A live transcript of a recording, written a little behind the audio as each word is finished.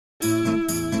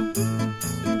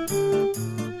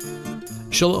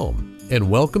Shalom, and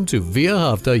welcome to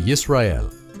V'ahavta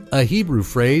Yisrael, a Hebrew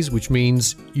phrase which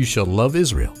means you shall love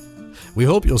Israel. We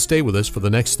hope you'll stay with us for the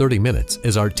next 30 minutes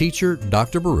as our teacher,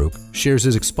 Dr. Baruch, shares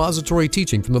his expository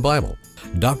teaching from the Bible.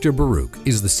 Dr. Baruch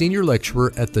is the senior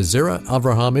lecturer at the Zera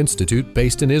Avraham Institute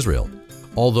based in Israel.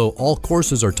 Although all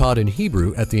courses are taught in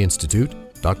Hebrew at the Institute,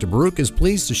 Dr. Baruch is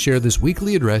pleased to share this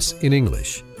weekly address in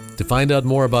English. To find out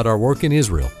more about our work in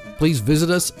Israel, please visit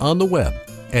us on the web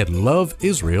at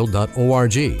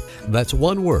loveisrael.org. That's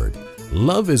one word,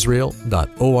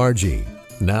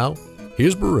 loveisrael.org. Now,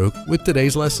 here's Baruch with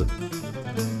today's lesson.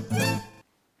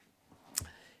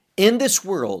 In this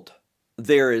world,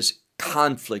 there is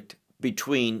conflict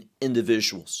between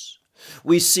individuals.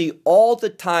 We see all the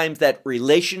time that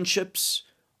relationships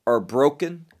are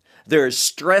broken. There is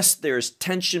stress, there is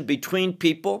tension between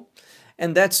people,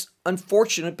 and that's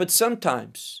unfortunate, but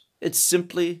sometimes it's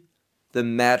simply the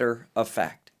matter of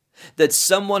fact that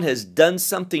someone has done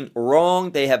something wrong,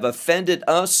 they have offended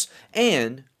us,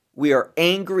 and we are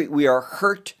angry, we are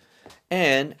hurt,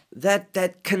 and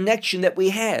that connection that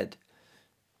we had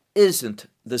isn't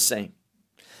the same.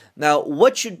 Now,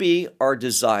 what should be our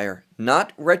desire?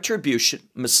 Not retribution.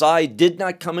 Messiah did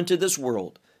not come into this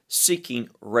world seeking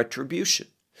retribution,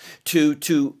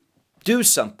 to do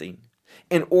something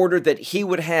in order that he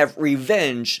would have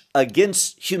revenge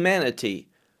against humanity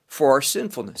for our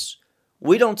sinfulness.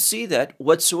 We don't see that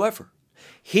whatsoever.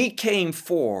 He came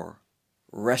for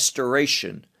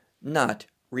restoration, not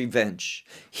revenge.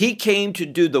 He came to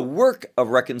do the work of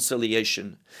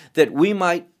reconciliation that we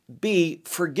might be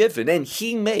forgiven, and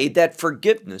he made that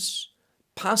forgiveness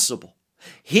possible.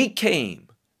 He came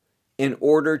in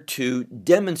order to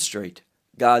demonstrate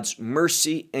God's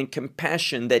mercy and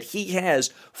compassion that he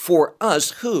has for us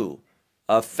who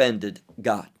offended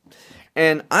God.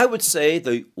 And I would say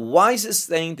the wisest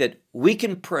thing that we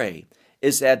can pray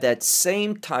is that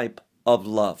same type of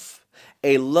love,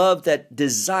 a love that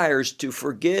desires to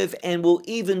forgive and will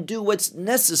even do what's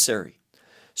necessary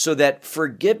so that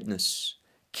forgiveness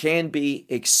can be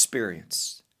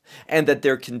experienced and that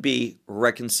there can be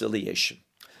reconciliation.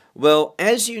 Well,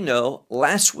 as you know,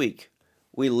 last week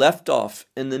we left off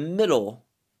in the middle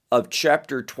of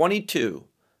chapter 22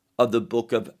 of the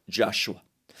book of Joshua.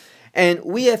 And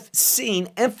we have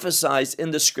seen emphasized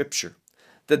in the scripture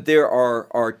that there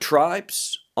are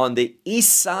tribes on the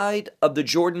east side of the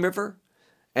Jordan River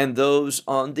and those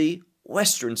on the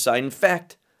western side. In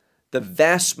fact, the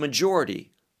vast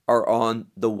majority are on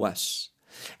the west.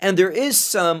 And there is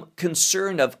some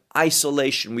concern of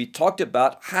isolation. We talked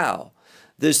about how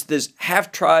this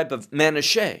half-tribe of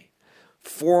Manasseh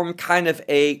form kind of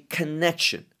a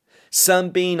connection, some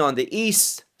being on the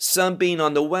east, some being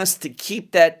on the west, to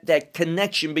keep that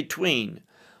connection between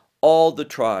all the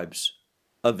tribes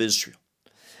of Israel.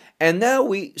 And now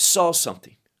we saw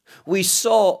something. We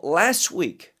saw last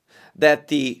week that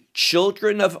the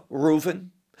children of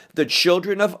Reuben, the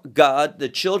children of Gad, the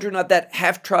children of that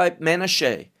half-tribe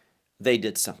Manasseh, they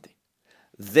did something.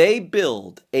 They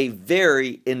build a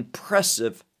very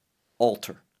impressive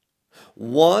altar.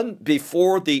 One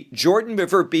before the Jordan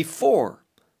River, before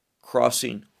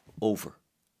crossing over.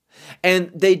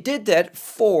 And they did that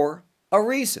for a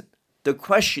reason. The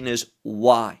question is,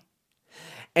 why?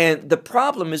 And the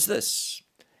problem is this.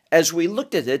 As we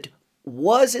looked at it,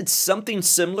 was it something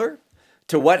similar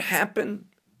to what happened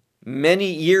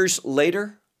many years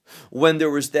later when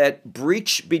there was that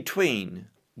breach between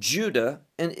Judah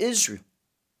and Israel?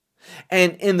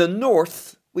 And in the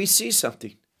north, we see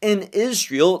something. In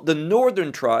Israel, the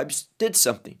northern tribes did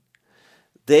something.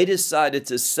 They decided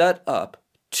to set up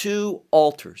two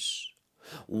altars,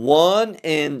 one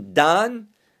in Dan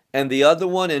and the other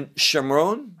one in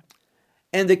Shomron.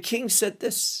 And the king said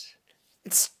this,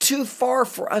 it's too far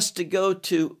for us to go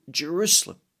to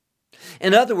Jerusalem.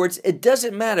 In other words, it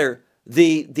doesn't matter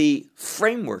the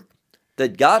framework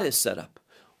that God has set up.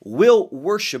 We'll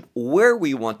worship where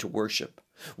we want to worship.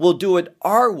 We'll do it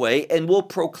our way, and we'll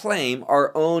proclaim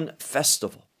our own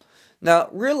festival. Now,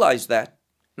 realize that,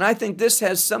 and I think this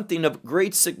has something of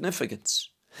great significance.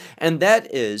 And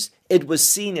that is, it was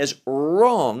seen as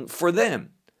wrong for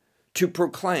them to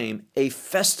proclaim a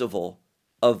festival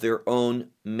of their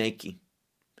own making.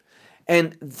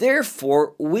 And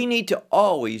therefore, we need to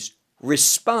always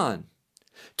respond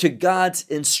to God's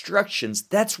instructions.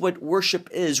 That's what worship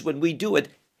is, when we do it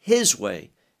his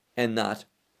way and not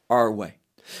our way.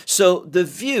 So the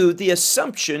view, the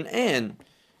assumption, and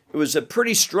it was a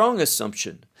pretty strong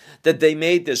assumption, that they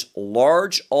made this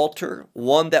large altar,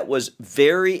 one that was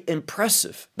very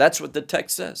impressive. That's what the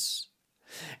text says.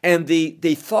 And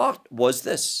the thought was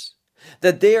this,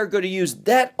 that they are going to use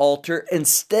that altar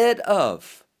instead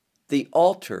of the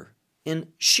altar in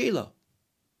Shiloh.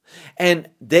 And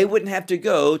they wouldn't have to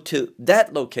go to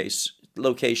that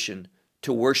location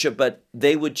to worship, but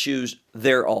they would choose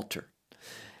their altar.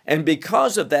 And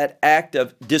because of that act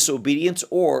of disobedience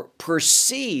or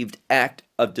perceived act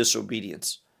of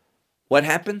disobedience, what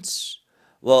happens?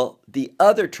 Well, the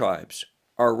other tribes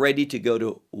are ready to go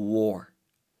to war.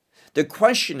 The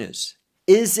question is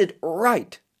it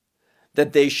right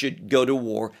that they should go to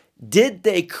war? Did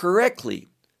they correctly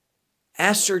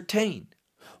ascertain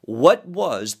what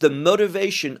was the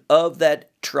motivation of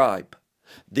that tribe?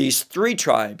 These three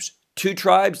tribes, two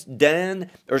tribes, Gad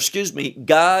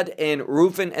and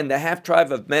Reuben and the half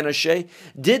tribe of Manasseh,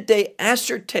 did they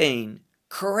ascertain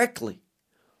correctly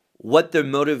what their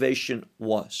motivation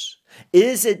was?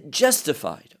 Is it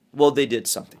justified? Well, they did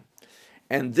something.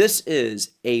 And this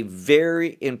is a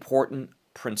very important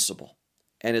principle.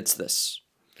 And it's this.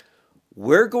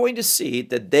 We're going to see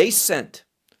that they sent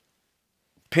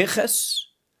Pinchas,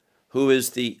 who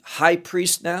is the high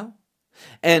priest now,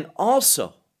 and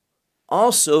also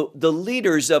the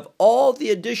leaders of all the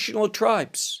additional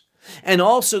tribes, and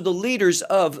also the leaders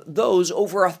of those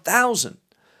over 1,000.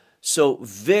 So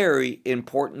very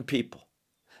important people.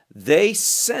 They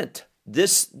sent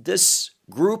this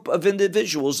group of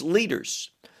individuals,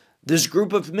 leaders, this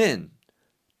group of men,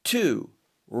 to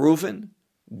Reuben,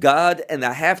 Gad, and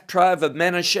the half tribe of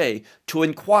Manasseh to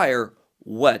inquire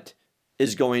what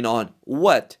is going on.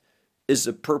 What is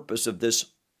the purpose of this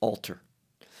altar?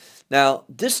 Now,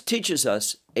 this teaches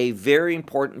us a very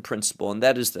important principle, and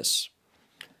that is this.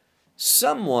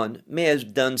 Someone may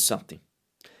have done something.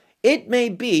 It may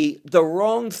be the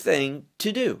wrong thing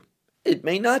to do. It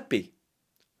may not be.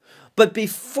 But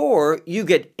before you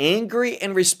get angry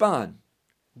and respond,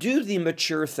 do the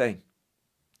mature thing.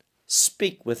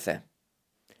 Speak with them.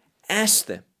 Ask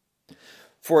them.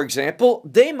 For example,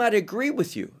 they might agree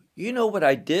with you. You know what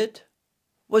I did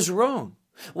was wrong.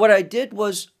 What I did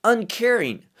was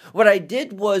uncaring. What I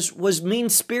did was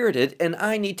mean-spirited, and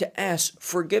I need to ask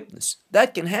forgiveness.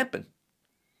 That can happen.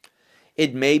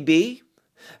 It may be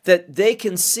that they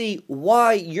can see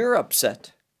why you're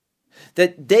upset,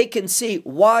 that they can see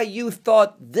why you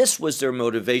thought this was their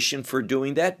motivation for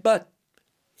doing that, but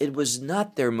it was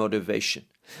not their motivation.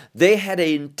 They had an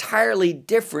entirely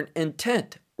different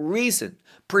intent, reason,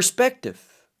 perspective.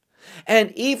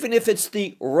 And even if it's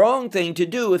the wrong thing to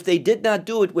do, if they did not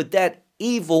do it with that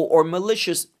evil or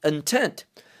malicious intent,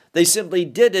 they simply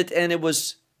did it and it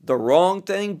was the wrong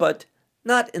thing, but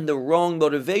not in the wrong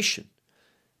motivation,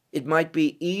 it might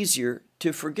be easier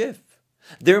to forgive.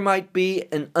 There might be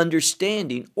an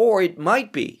understanding, or it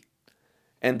might be,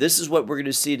 and this is what we're going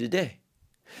to see today,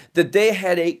 that they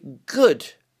had a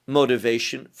good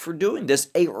motivation for doing this,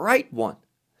 a right one.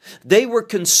 They were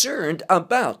concerned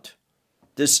about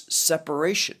this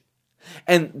separation.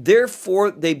 And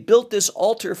therefore, they built this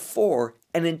altar for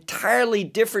an entirely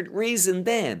different reason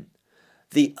than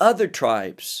the other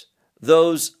tribes,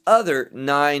 those other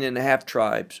 9.5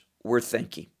 tribes were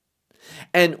thinking.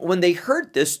 And when they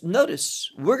heard this,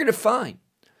 notice, we're going to find,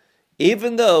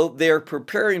 even though they're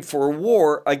preparing for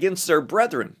war against their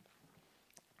brethren,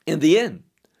 in the end,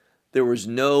 there was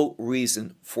no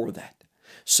reason for that.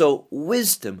 So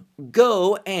wisdom,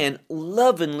 go and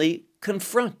lovingly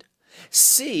confront.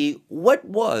 See what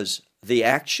was the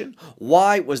action.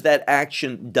 Why was that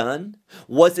action done?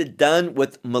 Was it done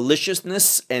with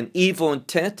maliciousness and evil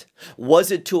intent?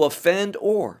 Was it to offend,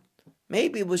 or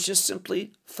maybe it was just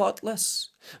simply thoughtless?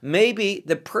 Maybe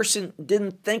the person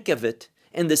didn't think of it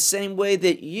in the same way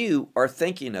that you are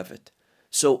thinking of it.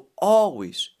 So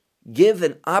always give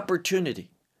an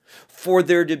opportunity for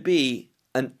there to be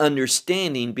an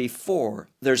understanding before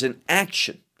there's an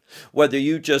action. Whether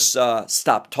you just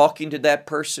stop talking to that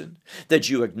person, that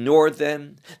you ignore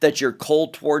them, that you're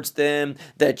cold towards them,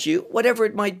 that you, whatever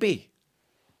it might be.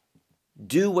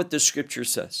 Do what the scripture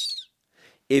says.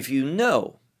 If you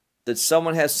know that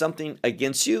someone has something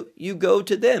against you, you go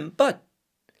to them. But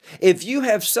if you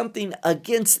have something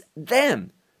against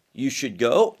them, you should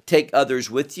go, take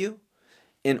others with you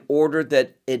in order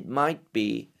that it might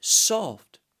be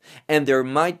solved. And there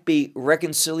might be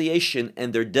reconciliation,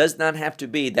 and there does not have to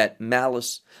be that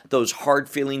malice, those hard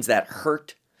feelings, that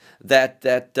hurt, that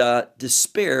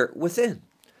despair within.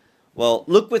 Well,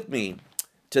 look with me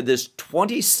to this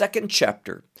 22nd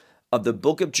chapter of the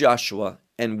book of Joshua,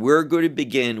 and we're going to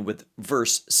begin with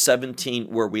verse 17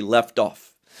 where we left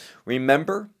off.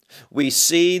 Remember, we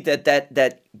see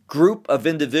that group of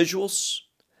individuals,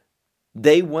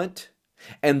 they went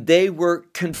and they were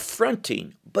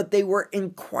confronting, but they were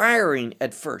inquiring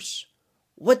at first.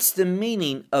 What's the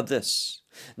meaning of this?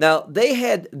 Now, they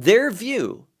had their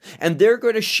view And they're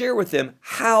going to share with them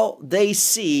how they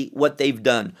see what they've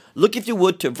done. Look, if you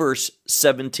would, to verse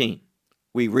 17.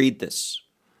 We read this.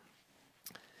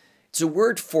 It's a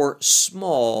word for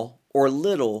small or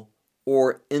little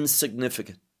or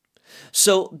insignificant.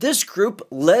 So this group,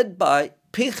 led by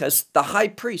Pinchas, the high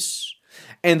priest,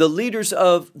 and the leaders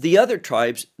of the other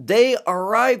tribes, they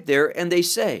arrive there and they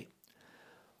say,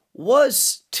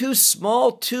 was too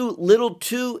small, too little,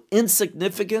 too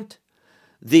insignificant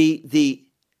the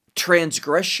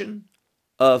transgression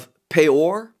of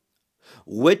Peor,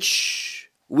 which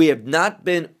we have not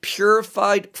been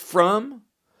purified from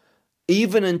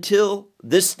even until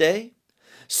this day?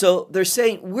 So they're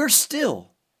saying we're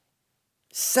still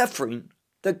suffering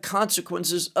the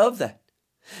consequences of that.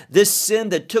 This sin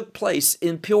that took place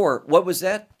in Peor, what was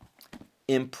that?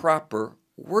 Improper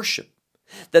worship.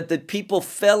 That the people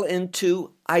fell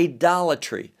into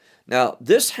idolatry. Now,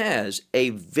 this has a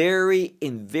very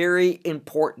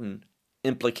important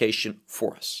implication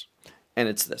for us. And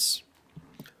it's this.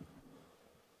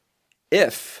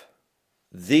 If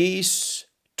these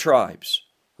tribes,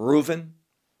 Reuben,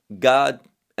 Gad,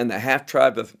 and the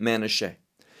half-tribe of Manasseh,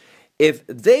 if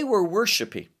they were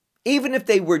worshiping, even if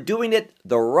they were doing it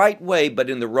the right way but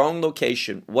in the wrong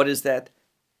location, what is that?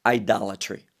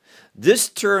 Idolatry. This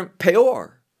term,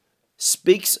 Peor,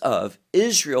 speaks of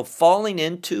Israel falling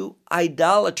into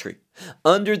idolatry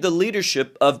under the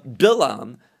leadership of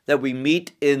Bilam that we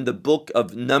meet in the book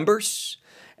of Numbers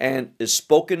and is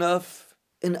spoken of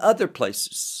in other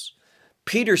places.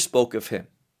 Peter spoke of him.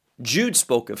 Jude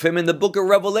spoke of him. In the book of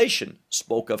Revelation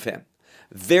spoke of him.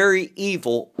 Very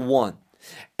evil one.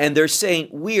 And they're saying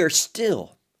we are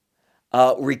still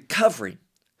recovering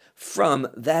from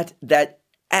that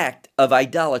act of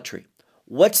idolatry.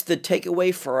 What's the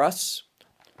takeaway for us?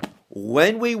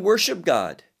 When we worship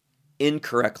God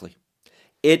incorrectly,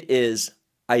 it is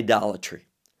idolatry.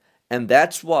 And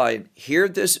that's why, hear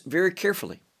this very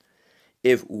carefully,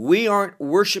 if we aren't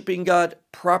worshiping God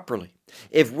properly,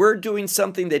 if we're doing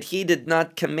something that He did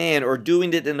not command or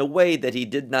doing it in a way that He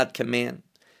did not command,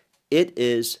 it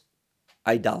is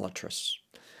idolatrous.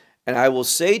 And I will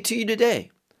say to you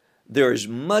today, there is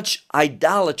much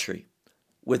idolatry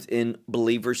within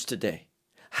believers today.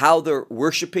 How they're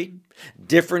worshiping,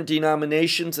 different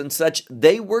denominations and such,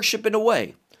 they worship in a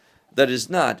way that is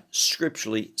not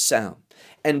scripturally sound.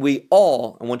 And we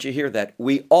all, I want you to hear that,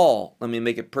 we all, let me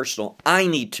make it personal, I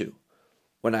need to,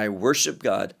 when I worship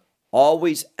God,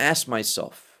 always ask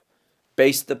myself,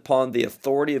 based upon the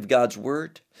authority of God's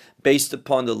word, based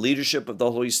upon the leadership of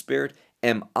the Holy Spirit,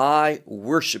 am I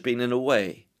worshiping in a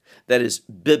way that is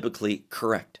biblically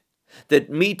correct, that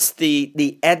meets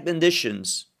the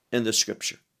admonitions in the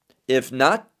scripture? If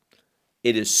not,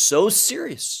 it is so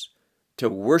serious to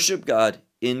worship God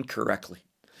incorrectly.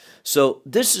 So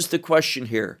this is the question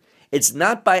here. It's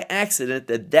not by accident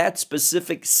that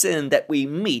specific sin that we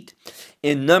meet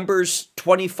in Numbers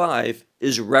 25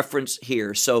 is referenced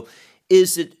here. So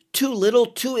is it too little,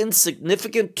 too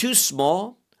insignificant, too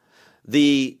small?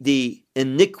 The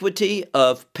iniquity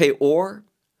of Peor,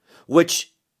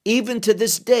 which even to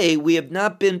this day we have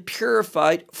not been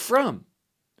purified from.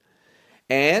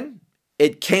 And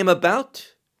it came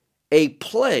about a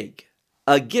plague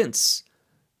against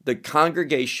the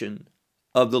congregation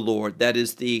of the Lord. That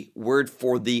is the word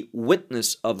for the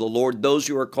witness of the Lord, those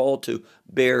who are called to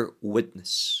bear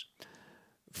witness.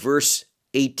 Verse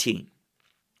 18.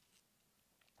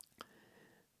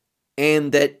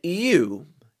 And that you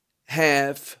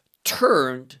have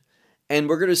turned, and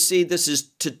we're going to see this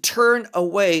is to turn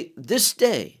away this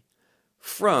day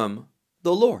from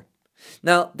the Lord.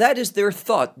 Now, that is their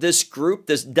thought. This group,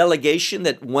 this delegation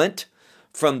that went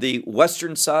from the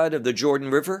western side of the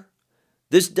Jordan River,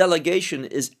 this delegation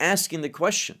is asking the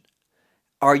question,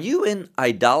 are you in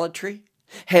idolatry?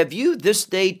 Have you this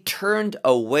day turned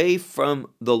away from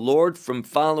the Lord, from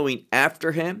following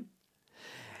after Him?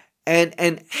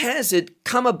 And has it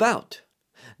come about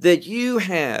that you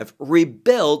have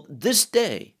rebelled this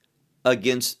day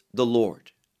against the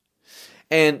Lord?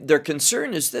 And their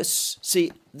concern is this.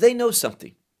 See, they know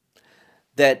something,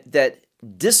 that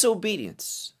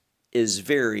disobedience is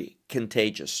very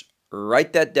contagious.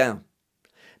 Write that down.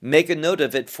 Make a note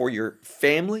of it for your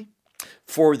family,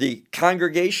 for the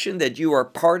congregation that you are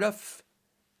part of.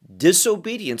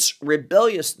 Disobedience,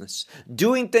 rebelliousness,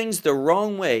 doing things the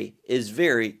wrong way is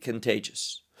very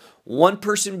contagious. One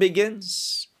person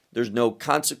begins, there's no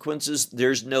consequences,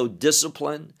 there's no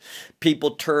discipline.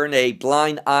 People turn a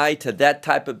blind eye to that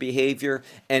type of behavior,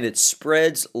 and it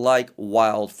spreads like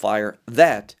wildfire.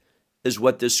 That is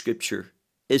what this scripture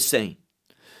is saying.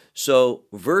 So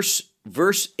verse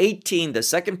 18, the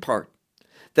second part,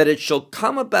 that it shall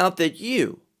come about that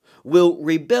you will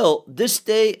rebel this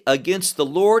day against the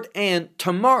Lord, and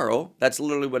tomorrow, that's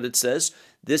literally what it says.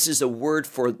 This is a word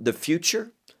for the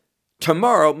future.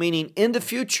 Tomorrow, meaning in the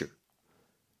future,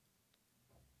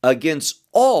 against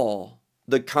all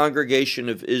the congregation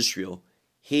of Israel,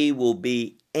 he will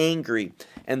be angry.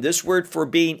 And this word for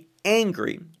being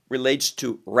angry relates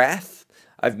to wrath.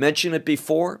 I've mentioned it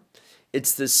before.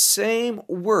 It's the same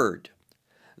word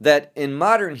that in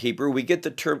modern Hebrew we get the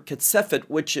term katsephet,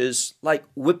 which is like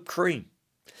whipped cream.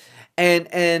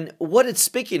 And what it's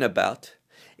speaking about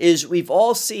is we've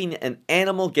all seen an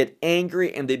animal get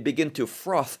angry and they begin to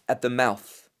froth at the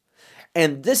mouth.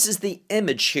 And this is the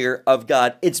image here of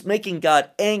God. It's making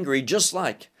God angry, just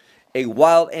like a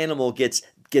wild animal gets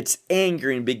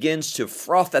angry and begins to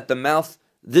froth at the mouth.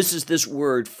 This is this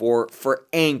word for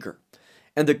anger.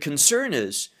 And the concern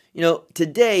is,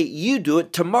 today you do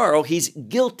it, tomorrow he's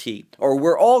guilty, or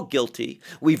we're all guilty.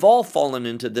 We've all fallen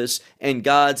into this, and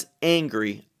God's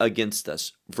angry against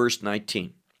us. Verse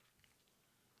 19.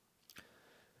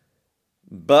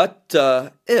 But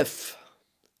if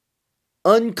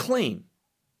unclean,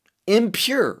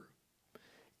 impure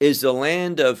is the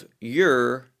land of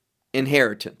your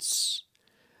inheritance,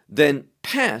 then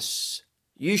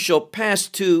you shall pass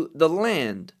to the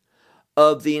land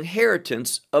of the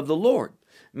inheritance of the Lord.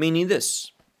 Meaning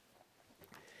this,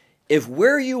 if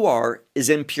where you are is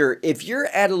impure, if you're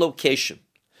at a location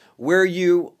where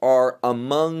you are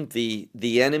among the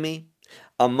enemy,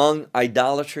 among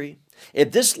idolatry,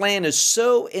 if this land is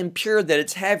so impure that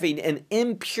it's having an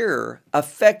impure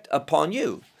effect upon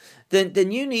you,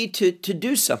 then you need to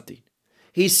do something.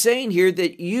 He's saying here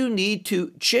that you need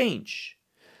to change,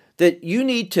 that you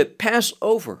need to pass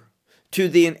over to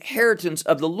the inheritance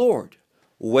of the Lord,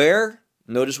 where,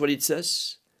 notice what he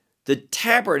says, the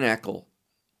tabernacle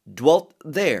dwelt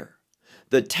there,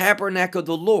 the tabernacle of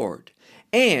the Lord,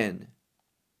 and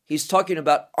he's talking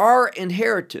about our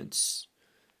inheritance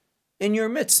in your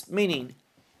midst, meaning,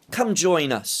 come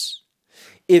join us.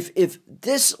 If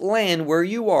this land where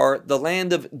you are, the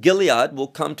land of Gilead, we'll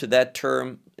come to that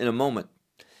term in a moment,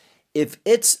 if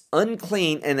it's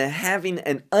unclean and having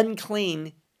an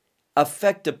unclean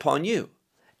effect upon you,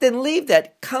 then leave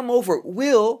that, come over,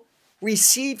 we'll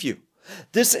receive you.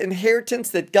 This inheritance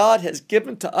that God has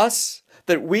given to us,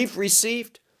 that we've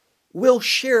received, we'll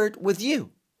share it with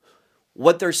you.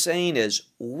 What they're saying is,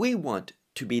 we want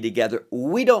to be together.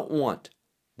 We don't want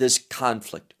this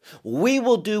conflict. We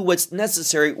will do what's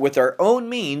necessary with our own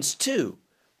means to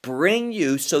bring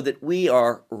you so that we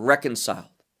are reconciled,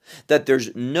 that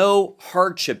there's no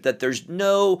hardship, that there's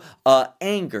no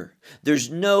anger, there's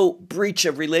no breach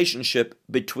of relationship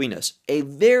between us. A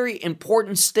very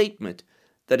important statement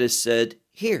that is said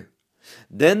here.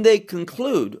 Then they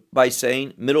conclude by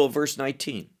saying, middle of verse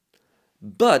 19,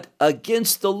 but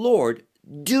against the Lord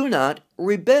do not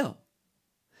rebel,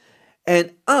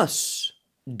 and us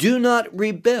do not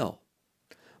rebel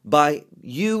by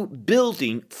you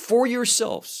building for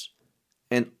yourselves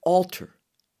an altar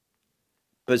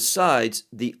besides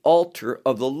the altar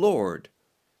of the Lord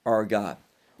our God.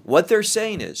 What they're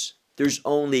saying is, there's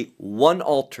only one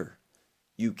altar.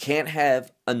 You can't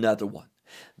have another one.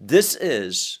 This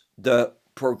is the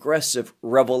progressive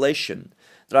revelation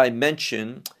that I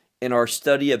mentioned in our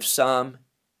study of Psalm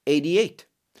 88.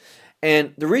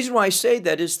 And the reason why I say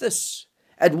that is this.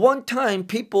 At one time,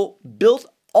 people built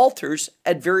altars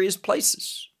at various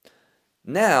places.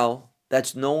 Now,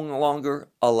 that's no longer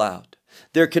allowed.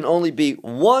 There can only be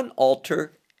one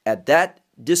altar at that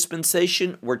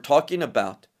dispensation. We're talking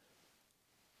about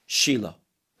Shiloh.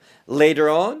 Later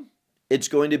on, it's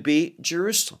going to be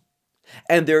Jerusalem.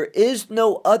 And there is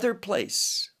no other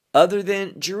place other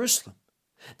than Jerusalem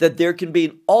that there can be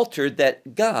an altar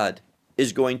that God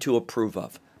is going to approve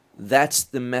of. That's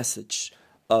the message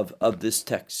of this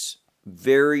text.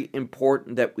 Very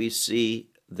important that we see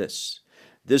this.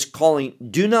 This calling,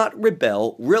 do not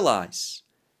rebel, realize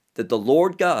that the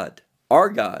Lord God, our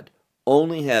God,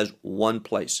 only has one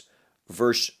place.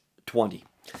 Verse 20.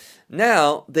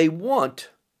 Now they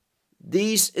want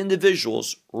these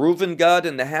individuals, Reuben, Gad,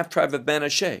 and the half-tribe of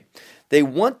Manasseh, they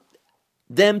want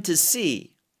them to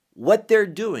see what they're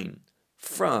doing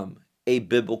from a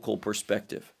biblical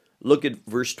perspective. Look at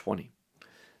verse 20.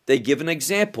 They give an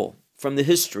example from the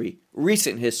history,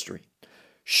 recent history.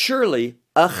 Surely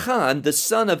Achan, the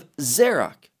son of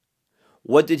Zerach,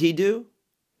 what did he do?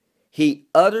 He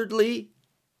utterly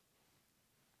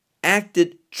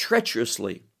acted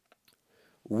treacherously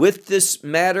with this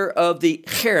matter of the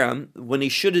Cherem when he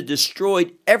should have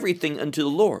destroyed everything unto the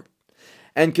Lord.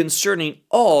 and concerning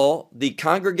all the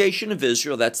congregation of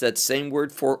Israel, that's that same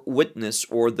word for witness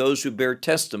or those who bear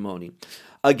testimony,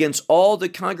 against all the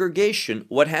congregation,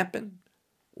 what happened?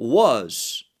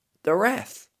 Was the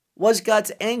wrath, was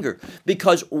God's anger,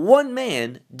 because one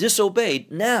man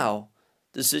disobeyed. Now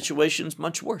the situation's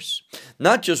much worse.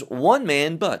 Not just one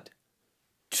man, but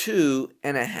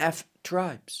 2.5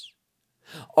 tribes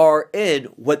are in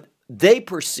what they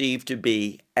perceive to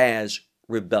be as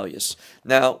rebellious.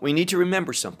 Now, we need to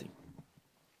remember something.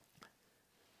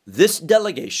 This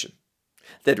delegation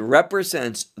that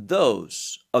represents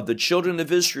those of the children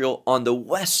of Israel on the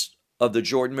west of the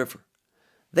Jordan River,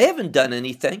 they haven't done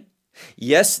anything.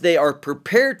 Yes, they are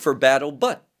prepared for battle,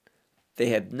 but they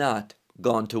have not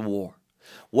gone to war.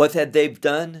 What have they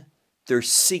done? They're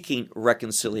seeking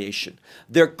reconciliation.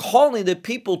 They're calling the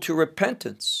people to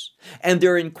repentance. And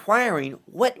they're inquiring,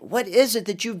 what is it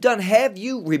that you've done? Have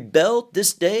you rebelled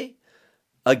this day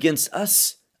against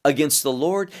us, against the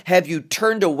Lord? Have you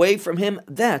turned away from him?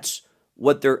 That's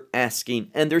what they're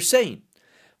asking and they're saying.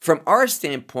 From our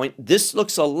standpoint, this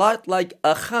looks a lot like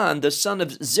Achan, the son of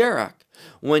Zerach,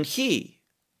 when he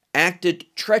acted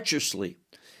treacherously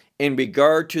in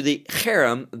regard to the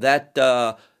cherem,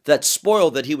 that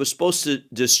spoil that he was supposed to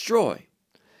destroy.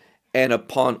 And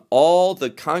upon all the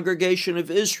congregation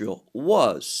of Israel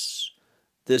was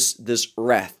this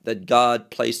wrath, that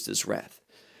God placed this wrath.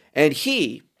 And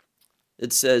he,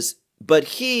 it says, but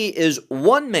he is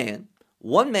one man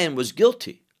was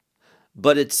guilty.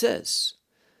 But it says,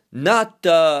 not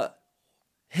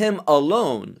him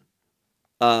alone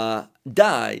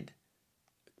died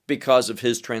because of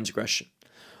his transgression.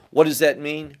 What does that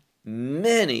mean?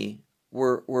 Many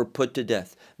were put to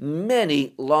death.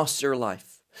 Many lost their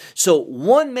life. So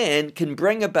one man can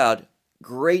bring about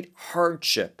great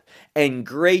hardship and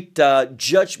great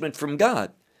judgment from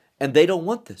God. And they don't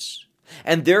want this.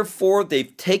 And therefore,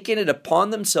 they've taken it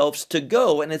upon themselves to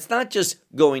go. And it's not just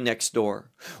going next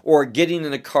door or getting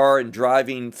in a car and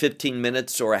driving 15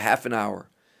 minutes or a half an hour.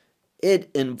 It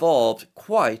involved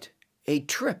quite a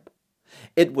trip.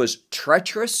 It was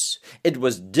treacherous, it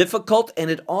was difficult,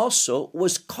 and it also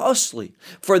was costly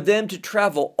for them to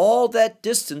travel all that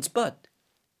distance. But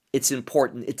it's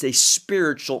important. It's a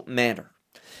spiritual matter.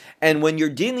 And when you're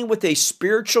dealing with a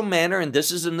spiritual matter, and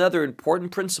this is another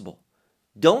important principle,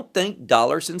 don't think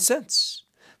dollars and cents.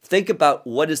 Think about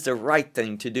what is the right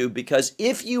thing to do, because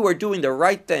if you are doing the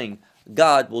right thing,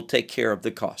 God will take care of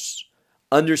the costs.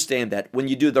 Understand that. When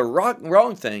you do the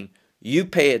wrong thing, you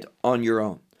pay it on your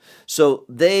own. So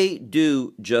they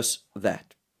do just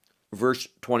that. Verse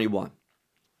 21.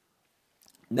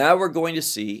 Now we're going to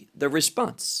see the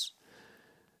response.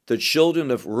 The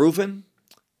children of Reuben,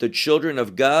 the children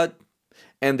of Gad,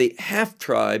 and the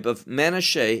half-tribe of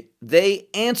Manasseh, they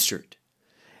answered,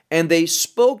 and they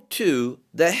spoke to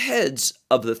the heads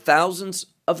of the thousands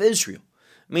of Israel,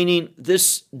 meaning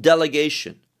this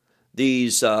delegation,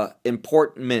 these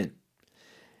important men.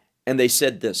 And they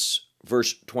said this,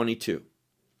 verse 22.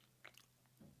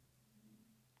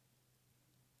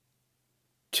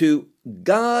 To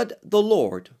God the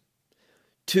Lord,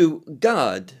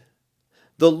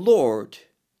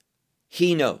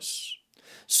 he knows.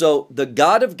 So the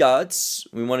God of gods,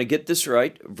 we want to get this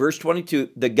right, verse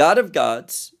 22, the God of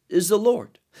gods is the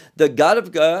Lord. The God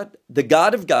of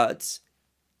gods,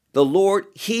 the Lord,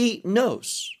 he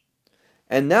knows.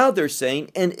 And now they're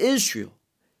saying, and Israel,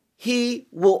 he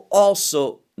will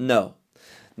also know.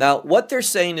 Now, what they're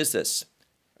saying is this.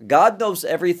 God knows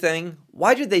everything.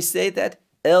 Why do they say that?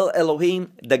 El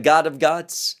Elohim, the God of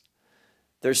gods.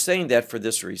 They're saying that for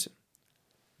this reason.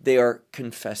 They are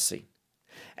confessing.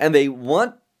 And they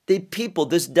want the people,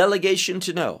 this delegation,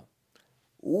 to know.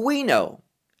 We know,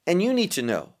 and you need to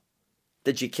know,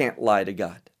 that you can't lie to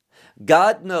God.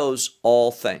 God knows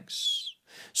all things.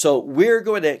 So we're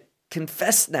going to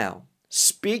confess now,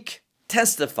 speak,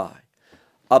 testify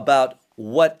about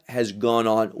what has gone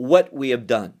on, what we have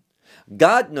done.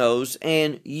 God knows,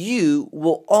 and you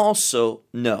will also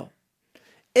know.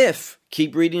 If,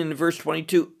 keep reading in verse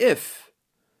 22, if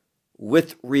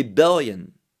with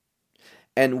rebellion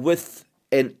and with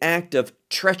an act of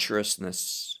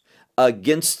treacherousness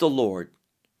against the Lord,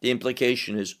 the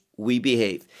implication is we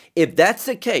behave. If that's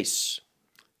the case,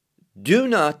 do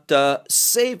not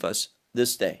save us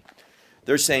this day.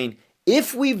 They're saying,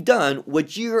 if we've done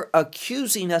what you're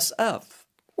accusing us of,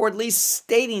 or at least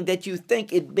stating that you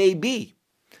think it may be,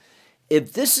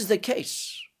 if this is the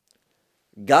case,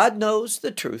 God knows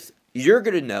the truth, you're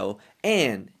going to know,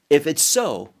 and if it's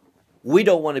so, we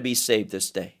don't want to be saved this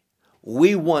day.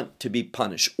 We want to be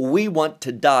punished. We want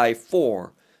to die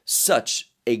for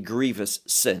such a grievous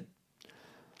sin.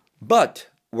 But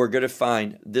we're going to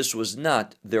find this was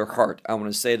not their heart. I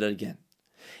want to say that again.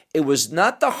 It was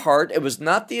not the heart, it was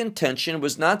not the intention, it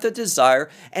was not the desire,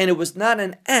 and it was not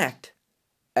an act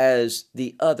as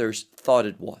the others thought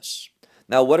it was.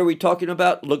 Now, what are we talking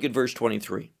about? Look at verse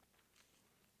 23.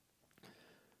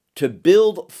 To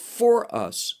build for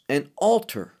us an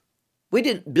altar. We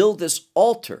didn't build this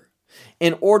altar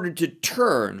in order to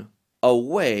turn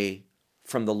away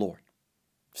from the Lord.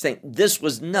 Saying this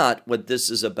was not what this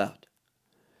is about.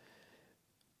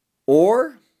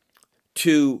 Or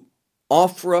to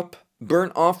offer up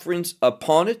burnt offerings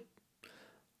upon it,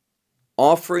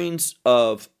 offerings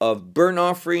of burnt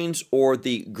offerings or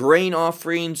the grain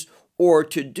offerings, or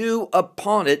to do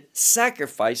upon it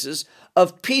sacrifices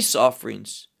of peace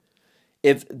offerings.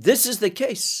 If this is the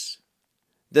case,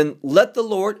 then let the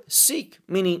Lord seek,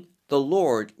 meaning the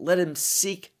Lord, let him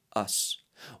seek us.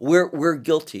 We're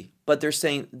guilty, but they're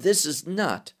saying this is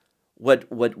not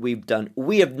what we've done.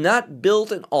 We have not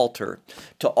built an altar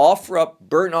to offer up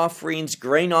burnt offerings,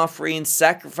 grain offerings,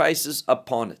 sacrifices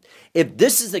upon it. If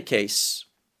this is the case,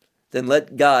 then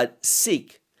let God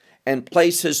seek and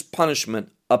place his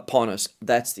punishment upon us.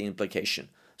 That's the implication.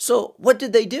 So what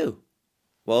did they do?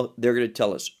 Well, they're going to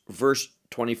tell us. Verse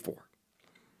 24.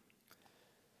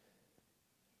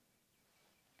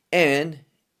 And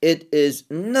it is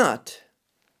not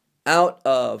out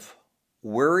of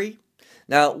worry.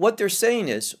 Now, what they're saying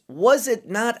is, was it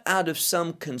not out of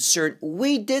some concern?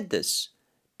 We did this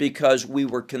because we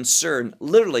were concerned.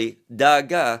 Literally,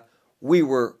 daga, we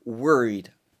were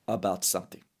worried about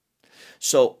something.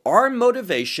 So our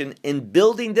motivation in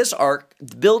building this ark,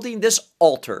 building this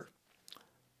altar,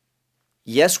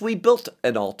 yes, we built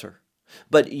an altar,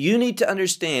 but you need to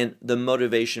understand the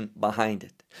motivation behind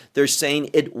it. They're saying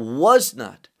it was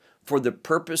not for the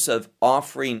purpose of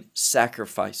offering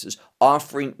sacrifices,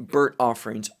 offering burnt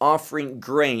offerings, offering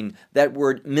grain, that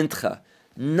word mincha.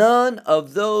 None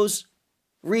of those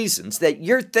reasons that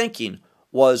you're thinking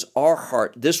was our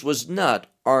heart. This was not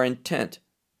our intent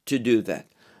to do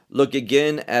that. Look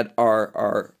again at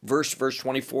our verse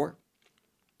 24.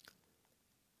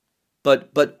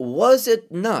 But was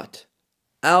it not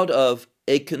out of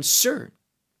a concern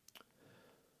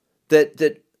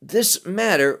that this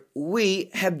matter we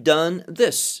have done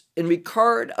this in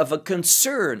regard of a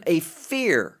concern, a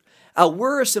fear, a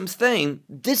worrisome thing?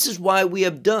 This is why we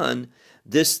have done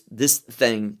this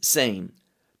thing, saying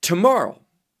tomorrow.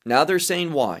 Now they're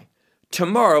saying why.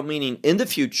 Tomorrow, meaning in the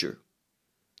future,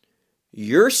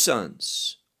 your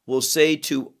sons will say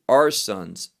to our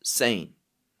sons, saying,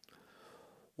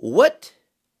 what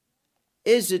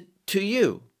is it to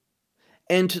you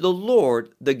and to the Lord,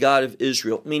 the God of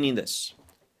Israel? Meaning this,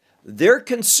 they're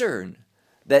concerned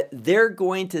that they're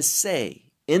going to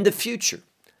say in the future,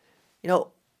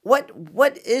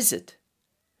 what is it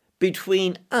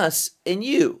between us and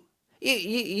you?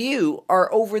 You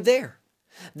are over there.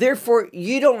 Therefore,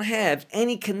 you don't have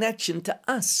any connection to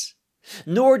us,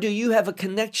 nor do you have a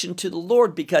connection to the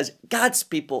Lord, because God's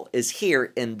people is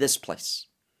here in this place.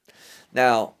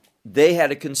 Now, they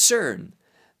had a concern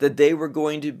that they were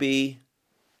going to be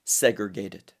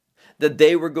segregated, that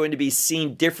they were going to be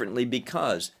seen differently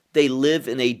because they live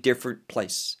in a different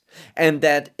place, and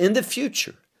that in the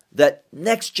future, that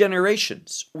next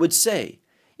generations would say,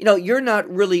 you're not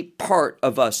really part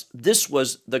of us. This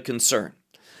was the concern.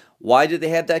 Why did they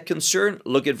have that concern?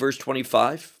 Look at verse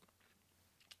 25.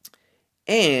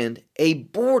 And a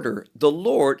border the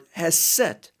Lord has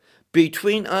set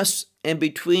between us and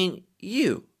between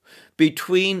you,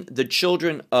 between the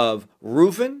children of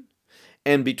Reuben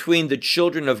and between the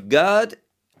children of Gad.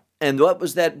 And what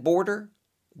was that border?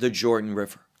 The Jordan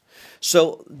River.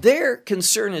 So their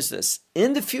concern is this.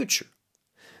 In the future,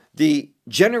 the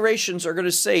generations are going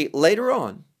to say later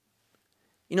on,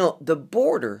 the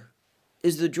border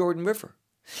is the Jordan River.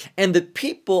 And the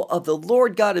people of the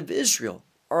Lord God of Israel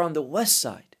are on the west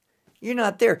side. You're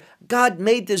not there. God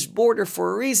made this border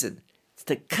for a reason. It's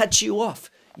to cut you off.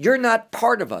 You're not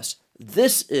part of us.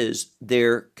 This is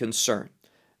their concern.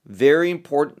 Very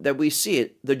important that we see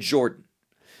it, the Jordan.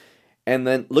 And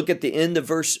then look at the end of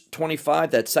verse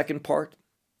 25, that second part.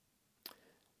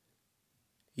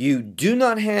 You do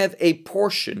not have a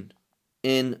portion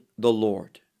in the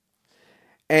Lord.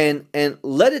 And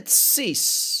let it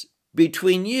cease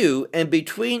between you and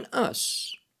between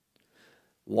us.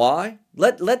 Why?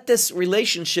 Let this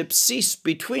relationship cease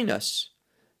between us,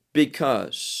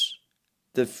 because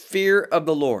the fear of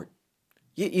the Lord.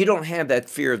 You don't have that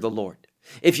fear of the Lord.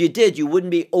 If you did, you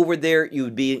wouldn't be over there, you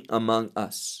would be among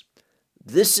us.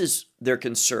 This is their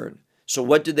concern. So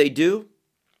what did they do?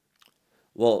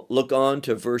 Well, look on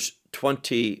to verse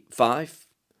 25.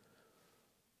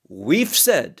 We've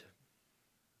said,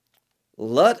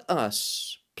 let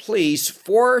us please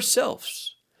for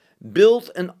ourselves build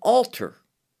an altar,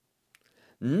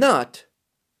 not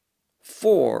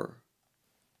for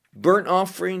burnt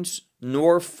offerings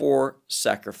nor for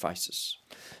sacrifices.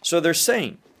 So they're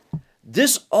saying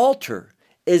this altar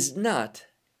is not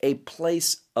a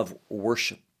place of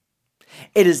worship.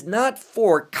 It is not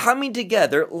for coming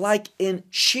together like in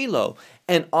Shiloh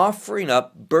and offering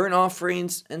up burnt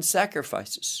offerings and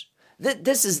sacrifices.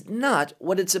 This is not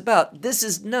what it's about. This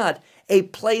is not a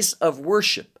place of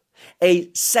worship,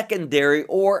 a secondary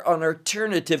or an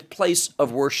alternative place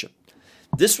of worship.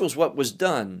 This was what was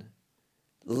done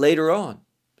later on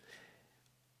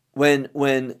when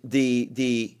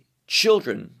the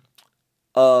children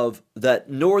of that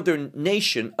northern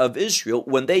nation of Israel,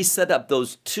 when they set up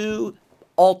those two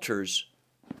altars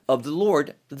of the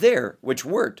Lord there, which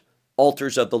weren't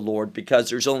altars of the Lord because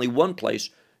there's only one place,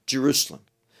 Jerusalem.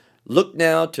 Look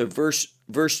now to verse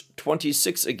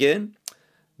 26 again.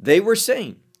 They were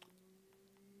saying,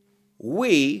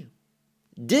 we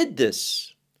did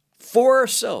this for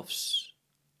ourselves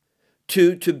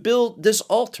to build this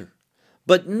altar,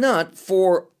 but not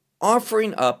for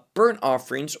offering up burnt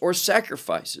offerings or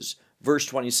sacrifices. Verse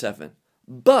 27.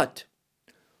 But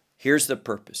here's the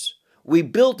purpose. We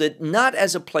build it not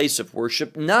as a place of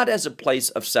worship, not as a place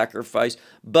of sacrifice,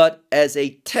 but as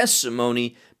a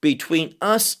testimony between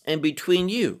us and between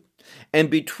you, and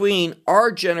between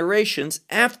our generations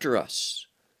after us.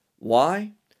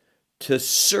 Why? To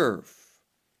serve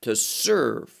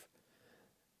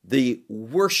the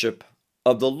worship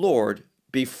of the Lord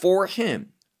before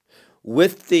Him,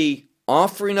 with the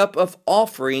offering up of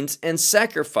offerings and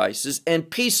sacrifices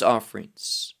and peace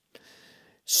offerings,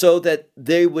 so that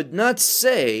they would not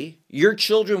say, your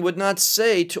children would not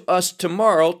say to us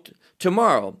tomorrow,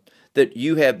 that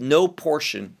you have no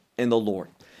portion in the Lord.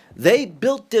 They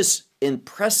built this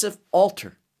impressive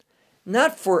altar,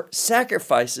 not for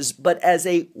sacrifices, but as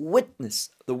a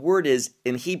witness. The word is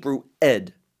in Hebrew,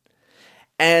 ed,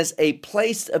 as a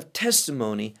place of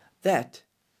testimony that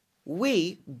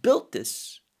we built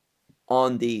this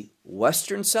on the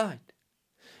western side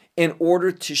in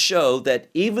order to show that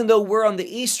even though we're on the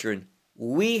eastern,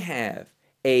 we have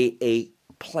a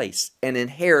place, an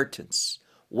inheritance.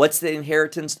 What's the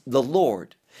inheritance? The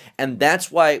Lord. And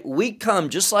that's why we come,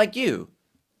 just like you,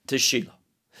 to Shiloh.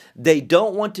 They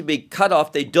don't want to be cut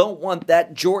off. They don't want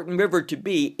that Jordan River to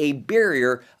be a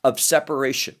barrier of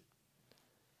separation.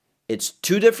 It's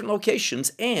two different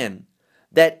locations, and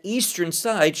that eastern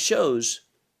side shows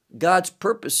God's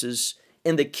purposes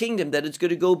in the kingdom, that it's going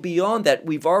to go beyond that.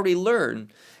 We've already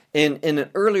learned in an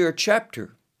earlier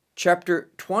chapter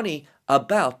 20,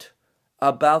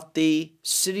 about the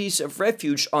cities of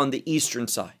refuge on the eastern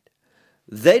side.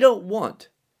 They don't want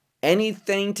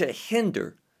anything to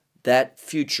hinder that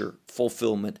future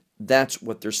fulfillment. That's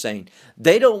what they're saying.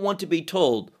 They don't want to be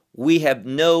told, we have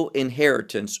no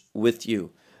inheritance with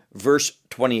you. Verse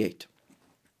 28.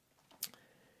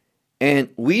 And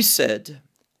we said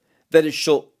that it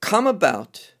shall come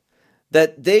about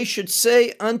that they should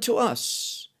say unto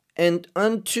us and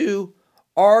unto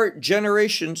our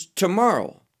generations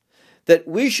tomorrow, that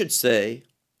we should say,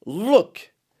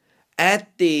 look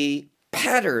at the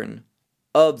pattern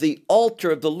of the altar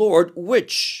of the Lord,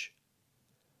 which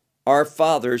our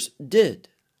fathers did.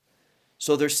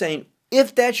 So they're saying,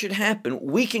 if that should happen,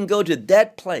 we can go to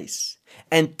that place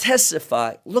and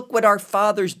testify, look what our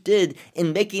fathers did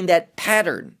in making that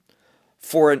pattern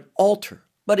for an altar.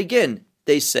 But again,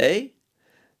 they say,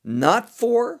 not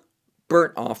for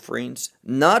burnt offerings,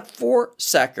 not for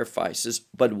sacrifices,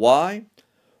 but why?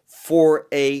 For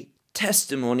a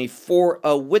testimony, for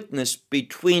a witness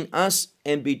between us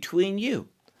and between you.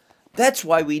 That's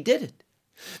why we did it.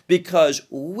 Because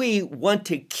we want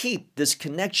to keep this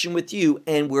connection with you,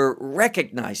 and we're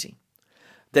recognizing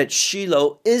that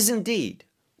Shiloh is indeed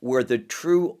where the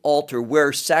true altar,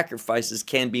 where sacrifices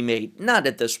can be made, not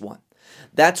at this one.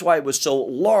 That's why it was so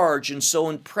large and so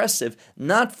impressive,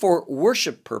 not for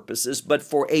worship purposes, but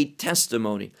for a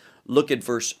testimony. Look at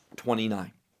verse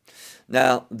 29.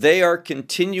 Now, they are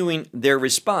continuing their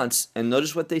response, and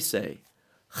notice what they say.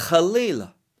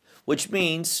 Chalilah, which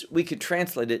means, we could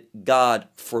translate it, God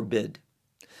forbid.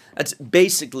 That's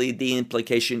basically the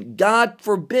implication. God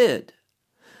forbid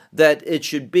that it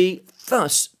should be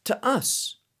thus to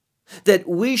us, that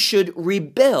we should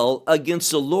rebel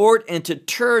against the Lord and to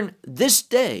turn this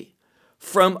day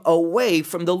from away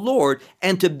from the Lord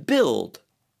and to build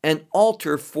an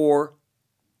altar for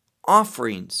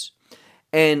offerings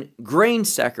and grain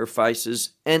sacrifices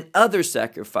and other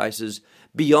sacrifices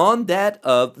beyond that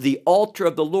of the altar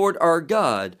of the Lord our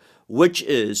God, which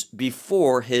is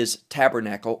before his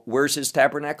tabernacle. Where's his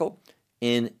tabernacle?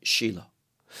 In Shiloh.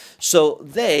 So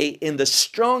they, in the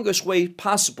strongest way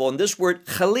possible, and this word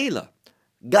Chalila,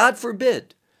 God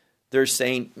forbid, they're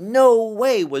saying, no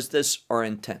way was this our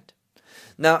intent.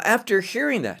 Now, after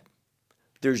hearing that,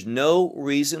 there's no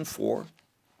reason for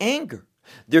anger.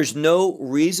 There's no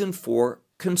reason for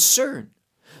concern.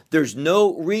 There's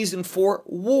no reason for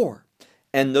war.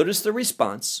 And notice the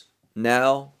response,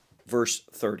 now verse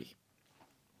 30.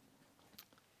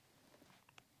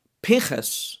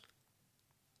 Pinchas,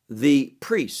 the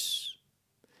priests,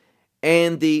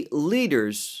 and the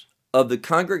leaders of the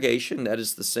congregation, that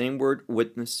is the same word,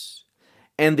 witness,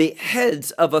 and the heads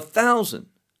of 1,000,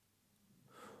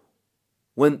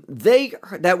 when they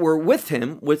that were with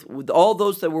him, with all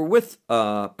those that were with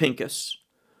Pinchas,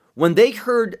 when they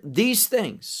heard these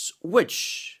things,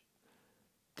 which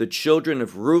the children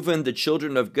of Reuben, the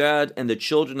children of Gad, and the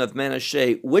children of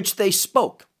Manasseh, which they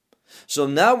spoke. So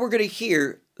now we're going to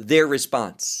hear their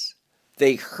response.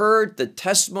 They heard the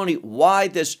testimony why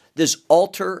this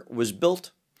altar was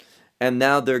built, and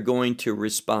now they're going to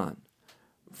respond.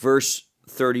 Verse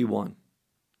 31.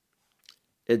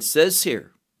 It says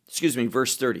here,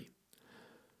 verse 30.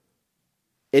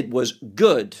 It was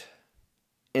good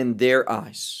in their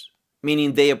eyes,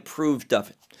 meaning they approved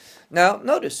of it. Now,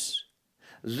 notice,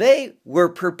 they were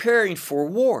preparing for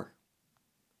war,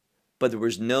 but there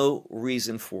was no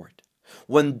reason for it.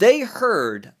 When they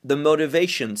heard the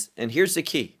motivations, and here's the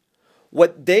key,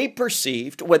 what they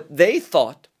perceived, what they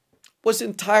thought was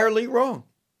entirely wrong.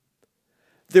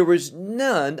 There was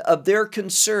none of their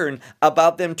concern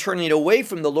about them turning away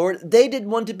from the Lord. They didn't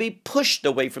want to be pushed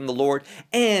away from the Lord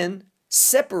and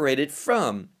separated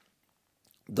from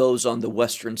those on the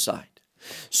western side.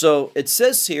 So it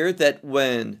says here that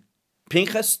when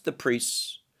Pinchas the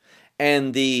priests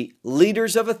and the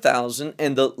leaders of 1,000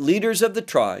 and the leaders of the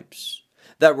tribes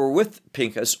that were with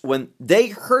Pinchas, when they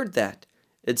heard that,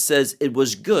 it says it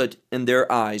was good in their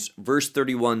eyes. Verse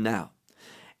 31 now.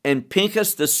 And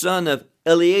Pinchas the son of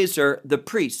Eleazar the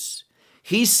priest,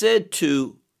 he said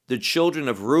to the children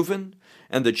of Reuben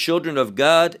and the children of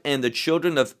Gad and the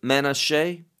children of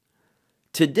Manasseh,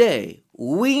 today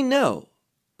we know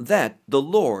that the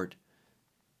Lord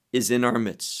is in our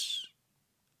midst,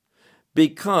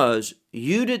 because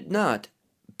you did not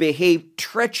behave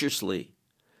treacherously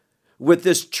with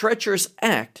this treacherous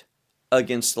act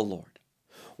against the Lord.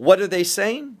 What are they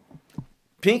saying?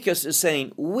 Pinchas is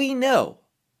saying, we know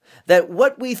that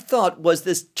what we thought was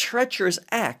this treacherous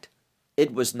act,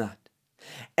 it was not.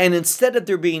 And instead of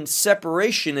there being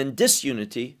separation and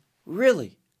disunity,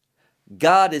 really,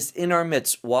 God is in our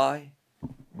midst. Why?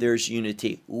 There's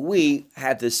unity. We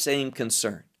have the same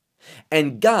concern.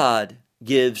 And God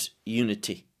gives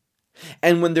unity.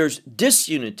 And when there's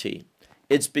disunity,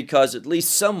 it's because at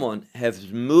least someone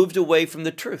has moved away from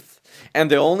the truth. And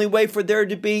the only way for there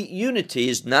to be unity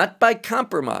is not by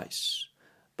compromise,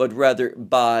 but rather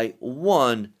by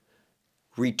one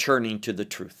returning to the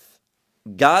truth.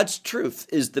 God's truth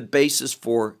is the basis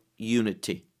for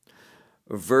unity.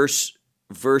 Verse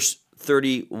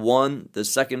 31, the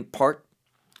second part.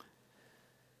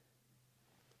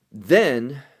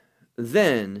 Then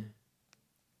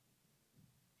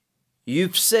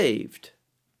you've saved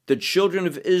the children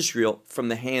of Israel from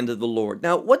the hand of the Lord.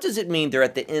 Now, what does it mean there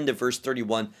at the end of verse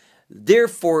 31?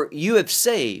 Therefore, you have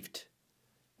saved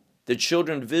the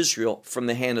children of Israel from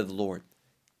the hand of the Lord.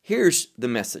 Here's the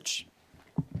message.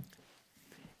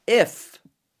 If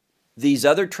these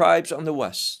other tribes on the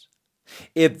west,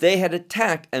 if they had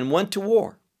attacked and went to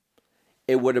war,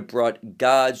 it would have brought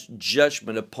God's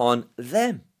judgment upon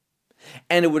them.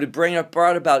 And it would have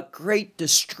brought about great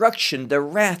destruction, the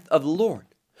wrath of the Lord.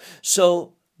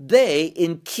 So they,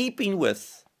 in keeping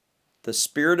with the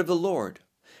Spirit of the Lord,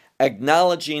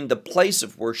 acknowledging the place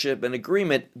of worship and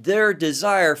agreement, their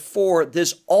desire for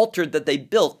this altar that they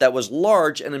built that was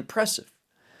large and impressive,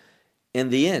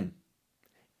 in the end,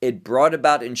 it brought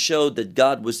about and showed that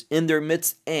God was in their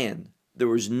midst and there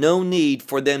was no need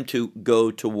for them to go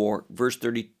to war. Verse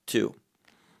 32.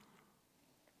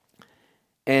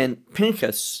 And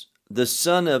Pinchas, the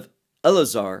son of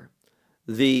Eleazar,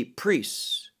 the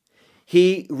priest,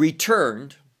 he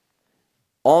returned,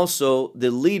 also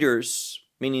the leaders,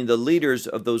 meaning the leaders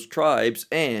of those tribes,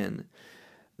 and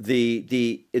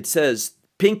it says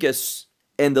Pinchas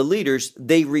and the leaders,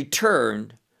 they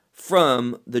returned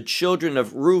from the children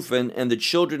of Reuben and the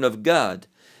children of Gad,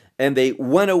 and they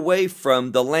went away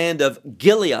from the land of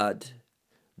Gilead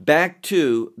back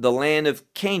to the land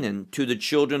of Canaan, to the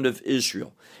children of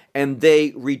Israel. And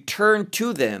they returned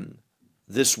to them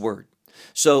this word.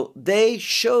 So they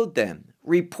showed them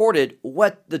reported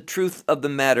what the truth of the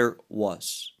matter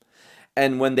was.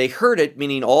 And when they heard it,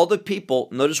 meaning all the people,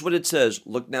 notice what it says.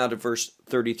 Look now to verse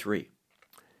 33.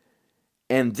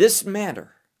 And this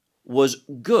matter was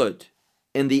good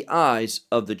in the eyes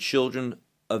of the children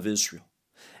of Israel.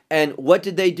 And what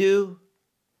did they do?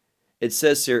 It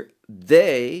says here,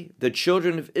 they, the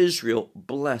children of Israel,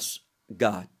 bless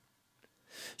God.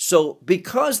 So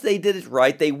because they did it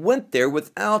right, they went there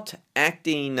without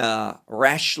acting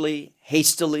rashly,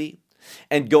 hastily,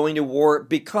 and going to war,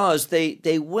 because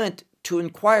they went to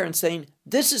inquire and saying,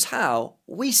 this is how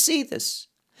we see this.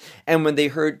 And when they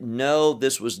heard, no,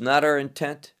 this was not our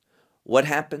intent, what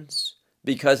happens?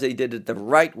 Because they did it the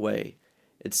right way,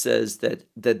 it says that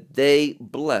they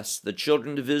bless, the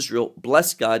children of Israel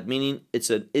bless God, meaning it's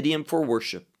an idiom for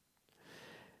worship.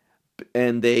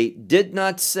 And they did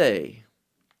not say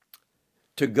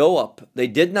to go up. They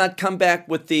did not come back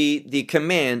with the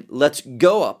command, let's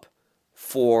go up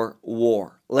for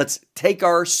war. Let's take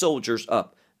our soldiers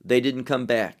up. They didn't come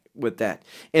back with that.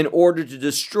 In order to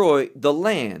destroy the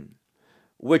land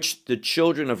which the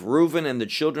children of Reuben and the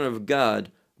children of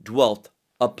Gad dwelt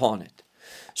upon it.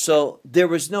 So there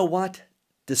was no what?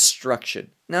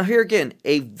 Destruction. Now here again,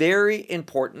 a very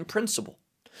important principle.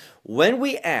 When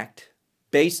we act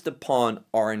based upon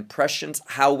our impressions,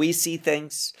 how we see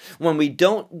things, when we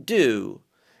don't do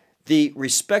the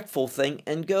respectful thing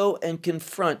and go and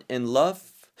confront in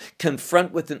love,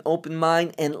 confront with an open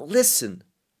mind, and listen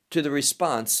to the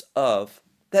response of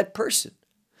that person.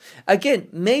 Again,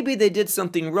 maybe they did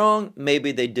something wrong,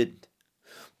 maybe they didn't.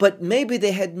 But maybe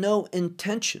they had no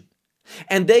intention.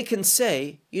 And they can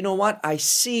say, you know what, I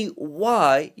see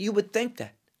why you would think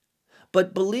that.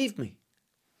 But believe me,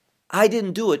 I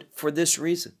didn't do it for this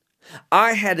reason.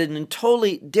 I had a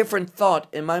totally different thought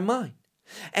in my mind.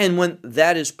 And when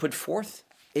that is put forth,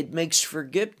 it makes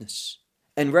forgiveness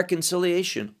and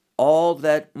reconciliation all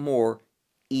that more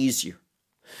easier.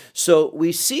 So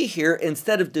we see here,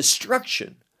 instead of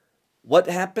destruction, what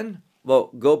happened?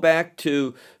 Well, go back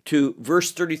to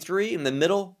verse 33 in the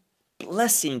middle.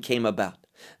 Blessing came about.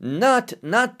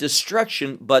 Not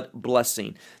destruction, but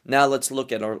blessing. Now let's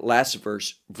look at our last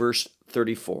verse, verse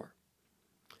 34.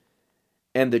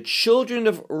 And the children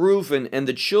of Reuben and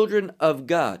the children of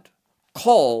Gad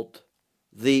called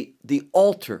the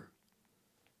altar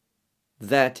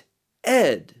that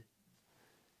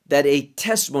a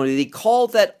testimony. They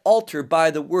called that altar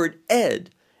by the word Ed,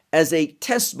 as a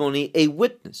testimony, a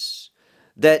witness,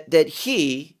 that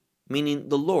he, meaning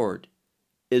the Lord,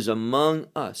 is among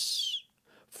us.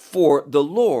 For the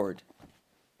Lord,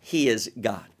 he is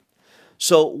God.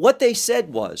 So what they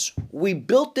said was, we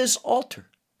built this altar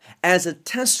as a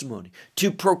testimony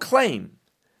to proclaim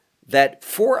that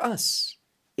for us,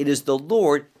 it is the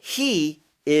Lord, he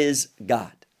is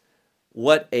God.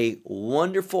 What a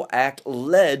wonderful act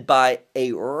led by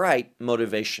a right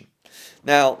motivation.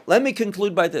 Now, let me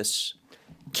conclude by this.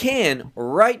 Can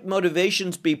right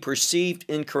motivations be perceived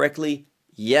incorrectly?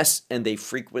 Yes, and they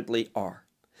frequently are.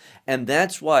 And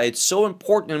that's why it's so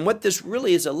important, and what this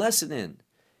really is a lesson in,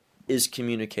 is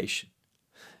communication.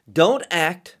 Don't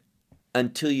act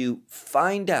until you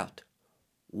find out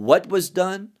what was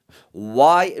done,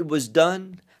 why it was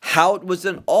done, how it was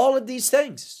done, all of these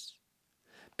things.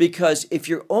 Because if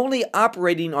you're only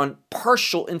operating on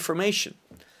partial information,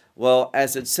 well,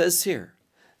 as it says here,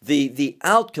 the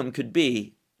outcome could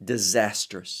be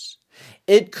disastrous.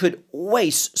 It could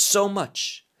waste so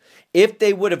much. If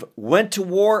they would have went to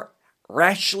war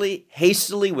rashly,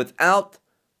 hastily, without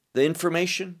the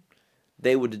information,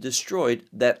 they would have destroyed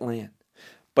that land.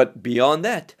 But beyond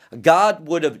that, God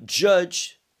would have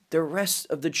judged the rest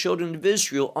of the children of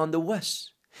Israel on the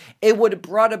west. It would have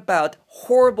brought about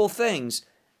horrible things.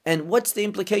 And what's the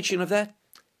implication of that?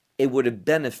 It would have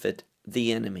benefited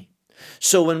the enemy.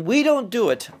 So when we don't do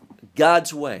it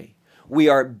God's way, we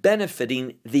are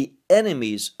benefiting the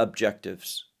enemy's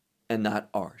objectives and not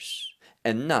ours,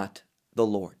 and not the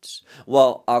Lord's.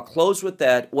 Well, I'll close with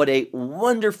that. What a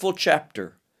wonderful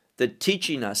chapter that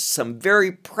teaching us some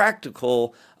very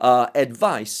practical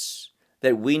advice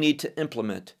that we need to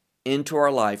implement into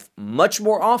our life much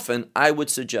more often, I would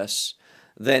suggest,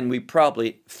 than we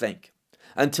probably think.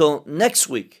 Until next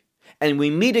week, and we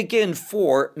meet again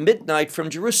for Midnight from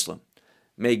Jerusalem,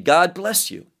 may God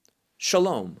bless you.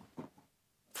 Shalom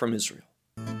from Israel.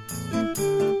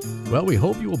 Well, we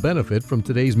hope you will benefit from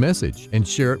today's message and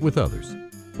share it with others.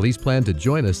 Please plan to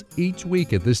join us each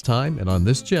week at this time and on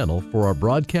this channel for our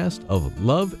broadcast of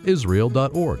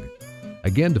loveisrael.org.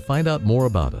 Again, to find out more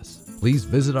about us, please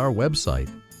visit our website,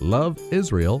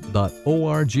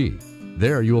 loveisrael.org.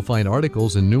 There you will find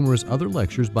articles and numerous other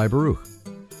lectures by Baruch.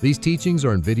 These teachings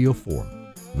are in video form.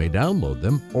 You may download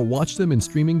them or watch them in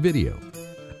streaming video.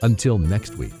 Until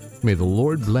next week, may the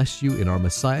Lord bless you in our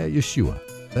Messiah Yeshua,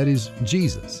 that is,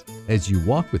 Jesus, as you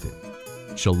walk with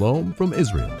Him. Shalom from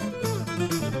Israel.